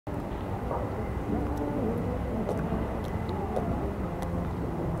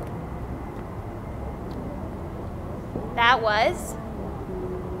That was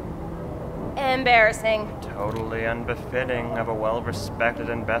embarrassing. Totally unbefitting of a well-respected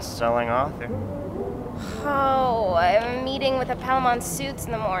and best-selling author. Oh, I have a meeting with a Palamon Suits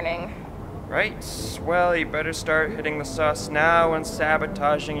in the morning. Right. Well, you better start hitting the sauce now and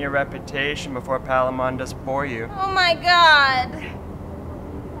sabotaging your reputation before Palamon does for you. Oh my god!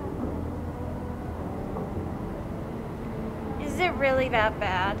 Is it really that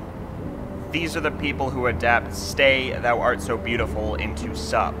bad? These are the people who adapt "Stay, thou art so beautiful" into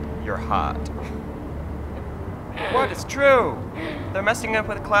 "Sup, you're hot." What? It's true! They're messing up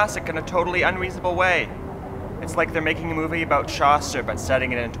with classic in a totally unreasonable way. It's like they're making a movie about Chaucer but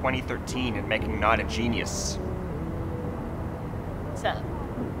setting it in 2013 and making Not a Genius. Sup?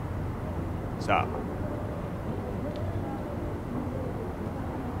 Sup.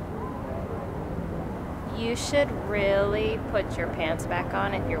 You should really put your pants back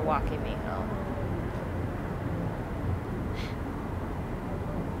on if you're walking me home.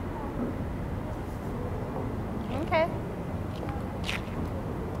 Okay.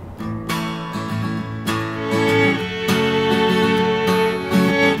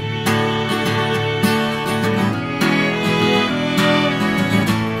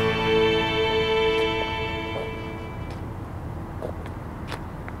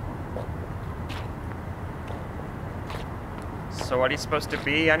 So what are you supposed to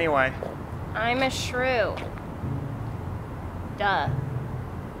be, anyway? I'm a shrew. Duh.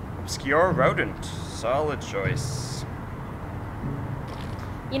 Obscure rodent. Solid choice.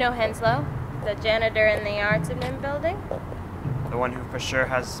 You know Henslow? The janitor in the Arts of Nim building? The one who for sure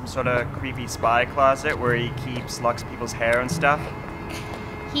has some sort of creepy spy closet where he keeps locks people's hair and stuff?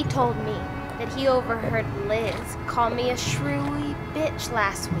 He told me that he overheard Liz call me a shrewy bitch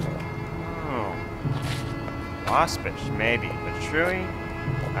last week. Oh. Waspish, maybe, but shrewy?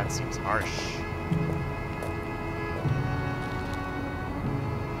 That seems harsh.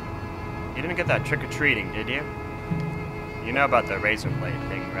 You didn't get that trick-or-treating, did you? You know about the razor blade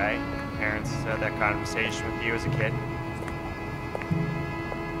thing, right? Parents had that conversation with you as a kid?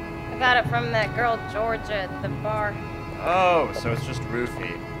 I got it from that girl Georgia at the bar. Oh, so it's just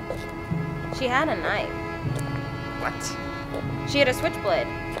roofie. She had a knife. What? She had a switchblade.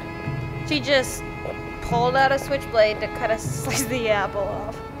 She just pulled out a switchblade to cut a slice of the apple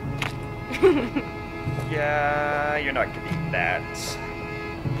off. Yeah, you're not gonna eat that.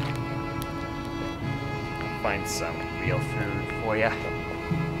 Find some real food for ya.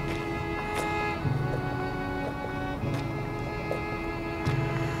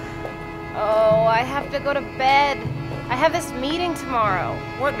 Oh, I have to go to bed. I have this meeting tomorrow.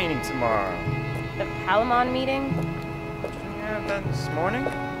 What meeting tomorrow? The Palamon meeting? Didn't you have that this morning?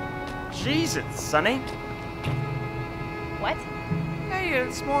 Jeez, it's sunny. What? Hey,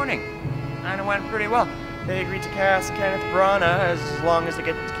 this morning. And it went pretty well. They agreed to cast Kenneth Branagh as long as they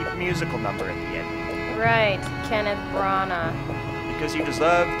get to keep a musical number at the end. Right, Kenneth Branagh. Because you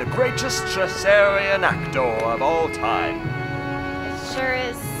deserve the greatest Chaucerian actor of all time. It sure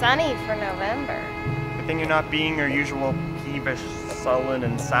is sunny for November. Good thing you're not being your usual peevish, sullen,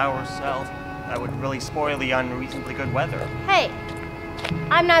 and sour self. That would really spoil the unreasonably good weather. Hey,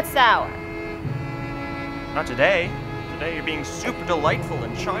 I'm not sour. Not today. Today you're being super delightful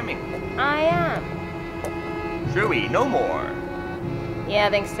and charming. I am. Shrewy, no more. Yeah,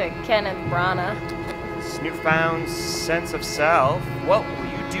 thanks to Kenneth Branagh. This newfound sense of self, what will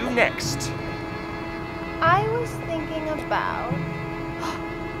you do next? I was thinking about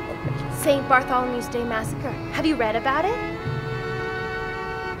St. Bartholomew's Day Massacre. Have you read about it?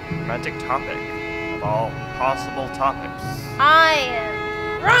 Romantic topic of all possible topics. I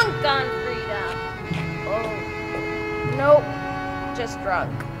am drunk on freedom. Oh, nope, just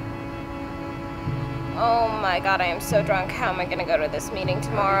drunk. Oh my god, I am so drunk. How am I gonna go to this meeting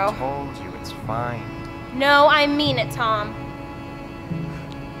tomorrow? I told you, it's fine. No, I mean it, Tom.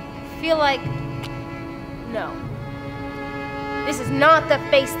 I feel like... No. This is not the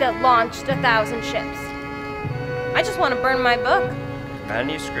face that launched 1,000 ships. I just want to burn my book.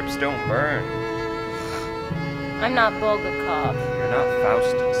 Manuscripts don't burn. I'm not Bulgakov. You're not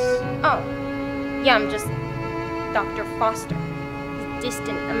Faustus. Oh. Yeah, I'm just Doctor Foster, his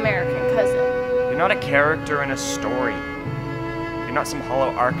distant American cousin. You're not a character in a story. You're not some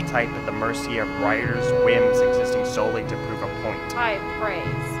hollow archetype at the mercy of writers' whims existing solely to prove a point. High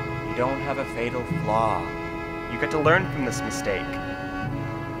praise. You don't have a fatal flaw. You get to learn from this mistake.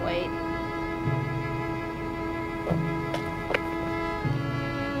 Wait.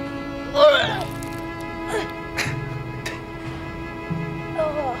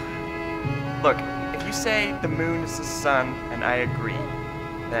 Look, if you say the moon is the sun, and I agree,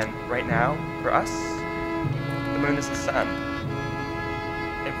 then right now, for us, the moon is the sun.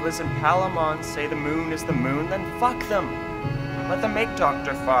 If Liz and Palamon say the moon is the moon, then fuck them. Let them make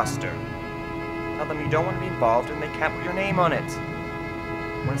Doctor Faustus. Tell them you don't want to be involved and they can't put your name on it.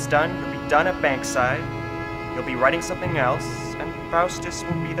 When it's done, you'll be done at Bankside. You'll be writing something else, and Faustus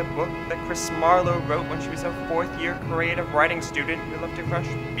will be the book that Chris Marlowe wrote when she was a fourth-year creative writing student who left to crush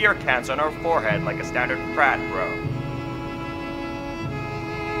beer cans on her forehead like a standard frat bro.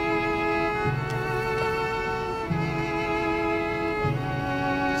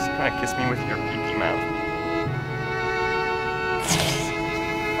 Just kinda kiss me with your pee-pee mouth.